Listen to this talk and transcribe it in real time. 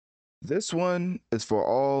This one is for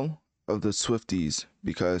all of the Swifties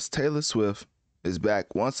because Taylor Swift is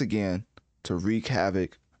back once again to wreak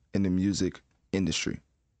havoc in the music industry.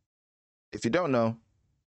 If you don't know,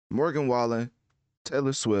 Morgan Wallen,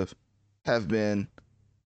 Taylor Swift have been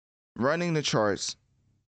running the charts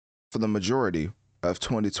for the majority of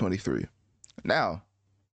 2023. Now,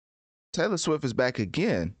 Taylor Swift is back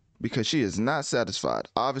again because she is not satisfied.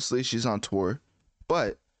 Obviously, she's on tour,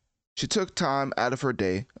 but she took time out of her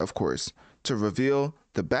day, of course, to reveal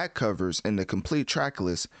the back covers and the complete track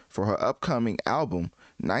list for her upcoming album,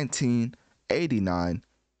 1989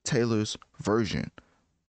 Taylor's Version,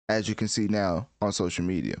 as you can see now on social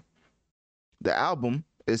media. The album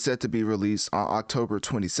is set to be released on October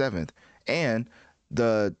 27th, and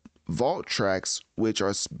the vault tracks, which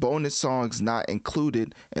are bonus songs not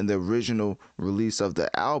included in the original release of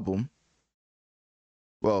the album,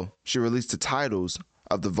 well, she released the titles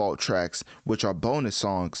of the vault tracks, which are bonus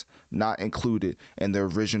songs not included in the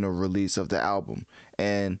original release of the album.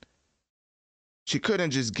 And she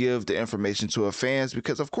couldn't just give the information to her fans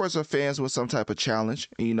because, of course, her fans want some type of challenge,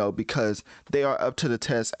 because they are up to the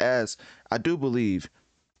test, as I do believe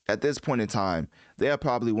at this point in time, they are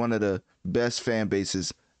probably one of the best fan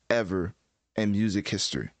bases ever in music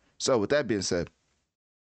history. So, with that being said,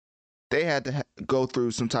 they had to go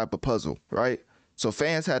through some type of puzzle, right? So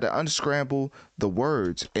fans had to unscramble the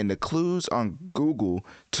words and the clues on Google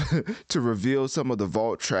to reveal some of the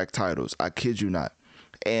vault track titles. I kid you not.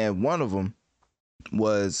 And one of them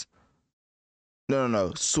was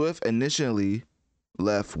no. Swift initially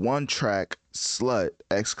left one track, Slut,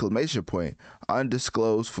 exclamation point,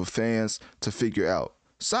 undisclosed for fans to figure out.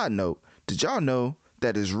 Side note, did y'all know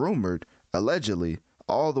that it's rumored, allegedly,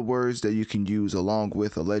 all the words that you can use along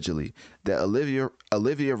with allegedly, that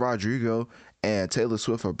Olivia Rodrigo and Taylor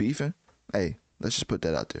Swift are beefing? Hey, let's just put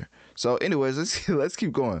that out there. So, anyways, let's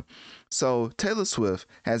keep going. So, Taylor Swift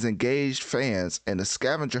has engaged fans in a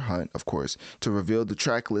scavenger hunt, of course, to reveal the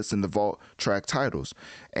track list and the vault track titles,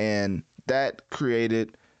 and that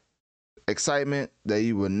created excitement that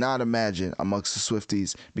you would not imagine amongst the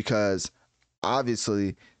Swifties because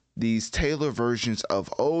obviously these Taylor versions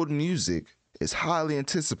of old music is highly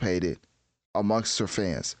anticipated amongst her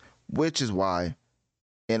fans, which is why,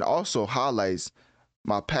 and also highlights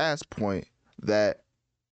my past point that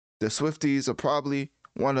the Swifties are probably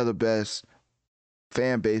one of the best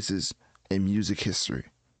fan bases in music history.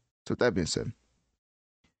 So, with that being said,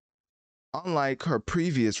 unlike her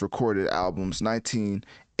previous recorded albums,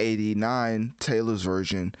 1989 Taylor's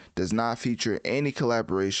Version does not feature any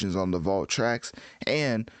collaborations on the vault tracks,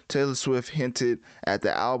 and Taylor Swift hinted at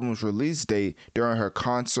the album's release date during her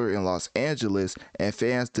concert in Los Angeles, and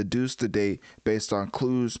fans deduced the date based on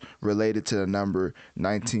clues related to the number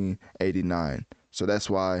 1989. So that's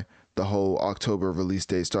why the whole October release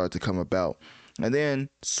date started to come about. And then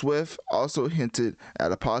Swift also hinted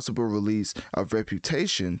at a possible release of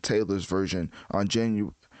Reputation, Taylor's version, on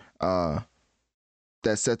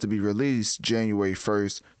that's set to be released January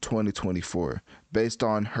 1st, 2024, based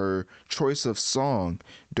on her choice of song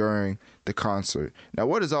during the concert. Now,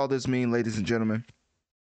 what does all this mean, ladies and gentlemen?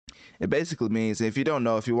 It basically means, if you don't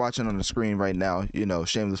know, if you're watching on the screen right now,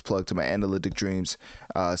 shameless plug to my Analytic Dreams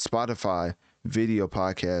Spotify video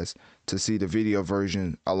podcast to see the video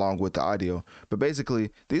version along with the audio. But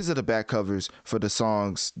basically, these are the back covers for the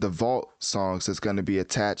songs, the vault songs that's going to be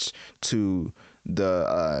attached to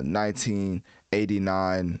the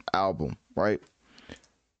 1989 album, right?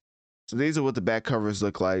 So these are what the back covers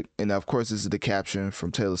look like. And of course, this is the caption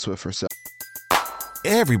from Taylor Swift herself.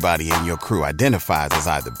 Everybody in your crew identifies as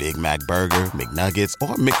either Big Mac Burger, McNuggets,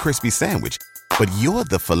 or McCrispy Sandwich. But you're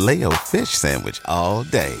the Filet-O-Fish Sandwich all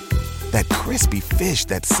day. That crispy fish,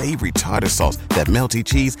 that savory tartar sauce, that melty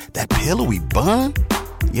cheese, that pillowy bun.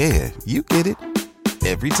 Yeah, you get it.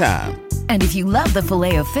 Every time. And if you love the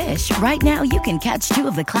Filet-O-Fish, right now you can catch two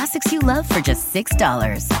of the classics you love for just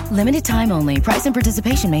 $6. Limited time only. Price and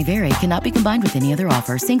participation may vary. Cannot be combined with any other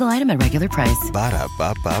offer. Single item at regular price.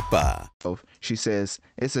 Ba-da-ba-ba-ba. She says,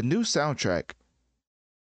 it's a new soundtrack.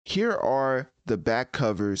 Here are the back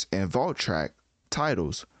covers and vault track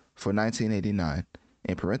titles for 1989,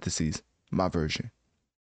 in parentheses, my version.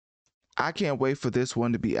 I can't wait for this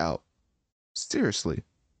one to be out. Seriously.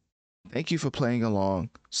 Thank you for playing along,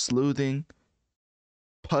 sleuthing,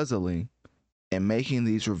 puzzling, and making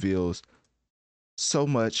these reveals so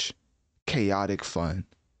much chaotic fun,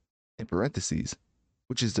 in parentheses,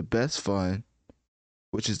 which is the best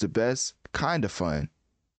kind of fun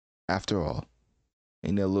after all.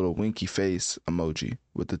 And a little winky face emoji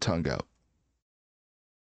with the tongue out.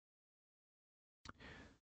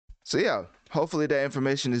 So yeah, hopefully that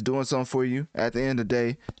information is doing something for you. At the end of the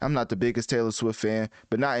day, I'm not the biggest Taylor Swift fan,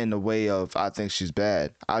 but not in the way of I think she's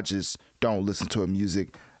bad. I just don't listen to her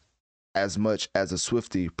music as much as a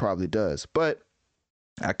Swiftie probably does. But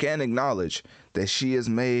I can acknowledge that she has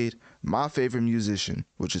made my favorite musician,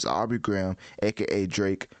 which is Aubrey Graham, aka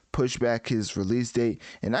Drake, push back his release date,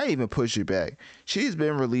 and not even push it back. She's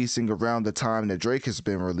been releasing around the time that Drake has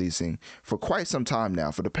been releasing for quite some time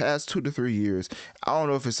now, for the past 2 to 3 years. I don't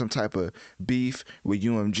know if it's some type of beef with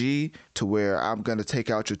UMG to where I'm going to take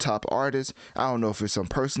out your top artist. I don't know if it's some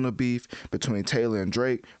personal beef between Taylor and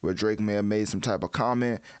Drake, where Drake may have made some type of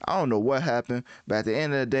comment. I don't know what happened, but at the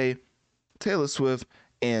end of the day, Taylor Swift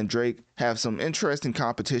and Drake have some interesting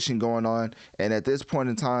competition going on, and at this point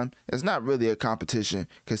in time, it's not really a competition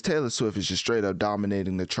because Taylor Swift is just straight up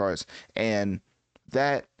dominating the charts, and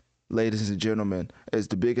that, ladies and gentlemen, is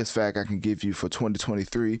the biggest fact I can give you for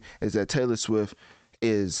 2023, is that Taylor Swift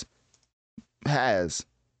has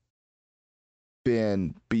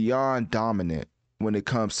been beyond dominant when it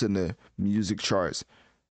comes to the music charts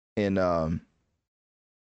in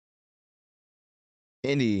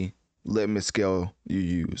any litmus scale you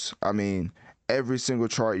use. I mean, every single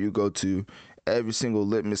chart you go to, every single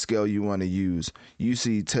litmus scale you want to use, you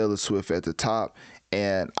see Taylor Swift at the top.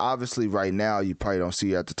 And obviously right now you probably don't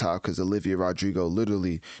see her at the top because Olivia Rodrigo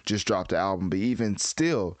literally just dropped the album. But even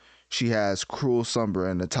still, she has Cruel Summer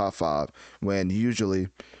in the top 5, when usually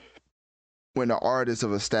when an artist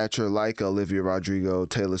of a stature like Olivia Rodrigo,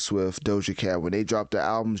 Taylor Swift, Doja Cat, when they drop their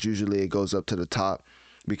albums, usually it goes up to the top,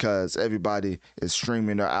 because everybody is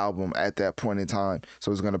streaming their album at that point in time.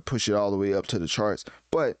 So it's going to push it all the way up to the charts.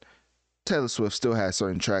 But Taylor Swift still has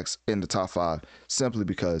certain tracks in the top 5 simply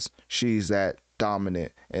because she's that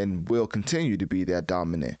dominant and will continue to be that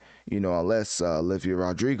dominant. You know, unless Olivia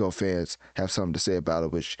Rodrigo fans have something to say about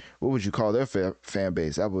it, which, what would you call their fan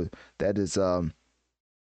base? That is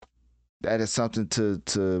something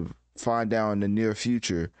to find out in the near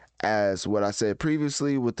future. As what I said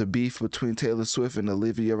previously with the beef between Taylor Swift and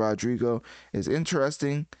Olivia Rodrigo is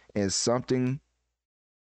interesting and something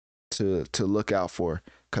to look out for,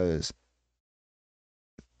 because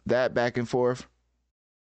that back and forth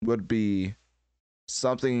would be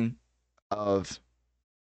something of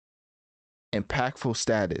impactful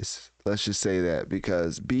status. Let's just say that,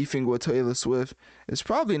 because beefing with Taylor Swift is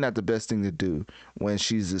probably not the best thing to do when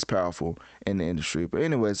she's this powerful in the industry. But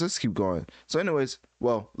anyways, let's keep going. So anyways,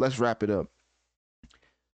 well, let's wrap it up.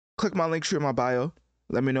 Click my link tree in my bio.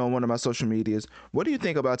 Let me know on one of my social medias. What do you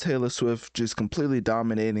think about Taylor Swift just completely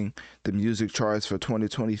dominating the music charts for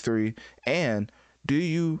 2023? And do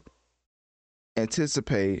you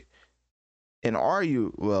anticipate, and are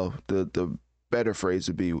you, well, the better phrase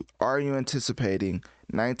would be, are you anticipating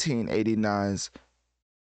 1989's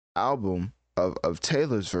album of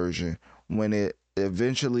Taylor's version when it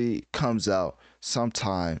eventually comes out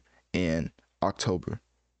sometime in October?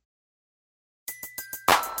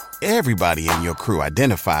 Everybody in your crew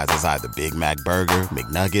identifies as either Big Mac Burger,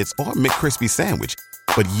 McNuggets, or McCrispy Sandwich,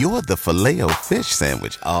 but you're the Filet-O-Fish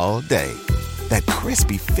Sandwich all day. That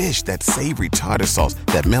crispy fish, that savory tartar sauce,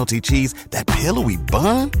 that melty cheese, that pillowy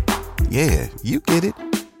bun. Yeah, you get it.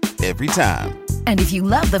 Every time. And if you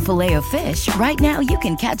love the Filet-O-Fish, right now you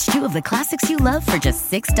can catch 2 of the classics you love for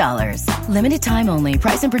just $6. Limited time only.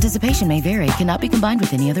 Price and participation may vary. Cannot be combined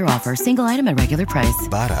with any other offer. Single item at regular price.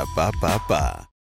 Ba-da-ba-ba-ba.